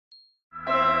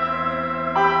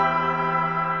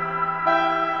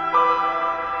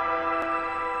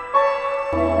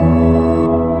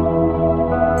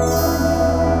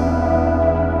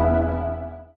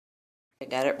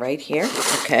got it right here.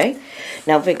 Okay.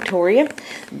 Now, Victoria,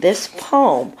 this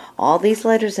poem, all these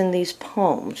letters in these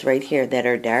poems right here that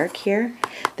are dark here,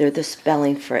 they're the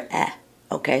spelling for eh.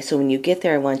 Okay, so when you get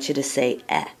there, I want you to say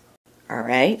eh. All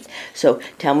right? So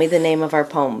tell me the name of our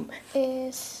poem.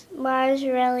 Is Mars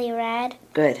really red?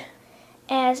 Good.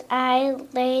 As I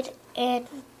laid in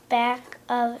back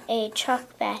of a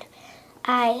truck bed,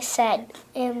 I said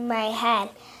in my head,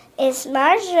 is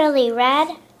Mars really red?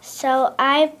 So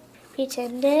I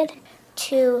pretended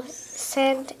to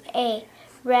send a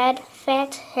red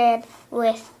phantom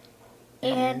with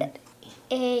an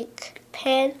ink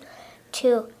pen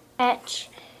to etch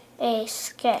a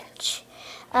sketch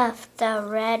of the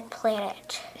red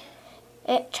planet.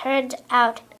 It turned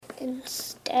out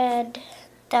instead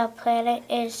the planet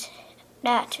is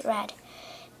not red.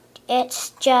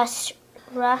 It's just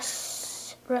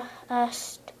rust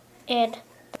and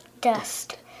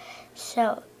dust.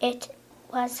 So it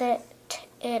wasn't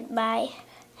in my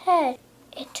head.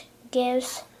 It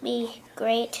gives me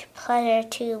great pleasure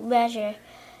to measure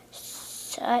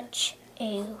such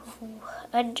a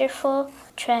wonderful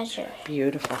treasure.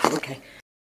 Beautiful. Okay.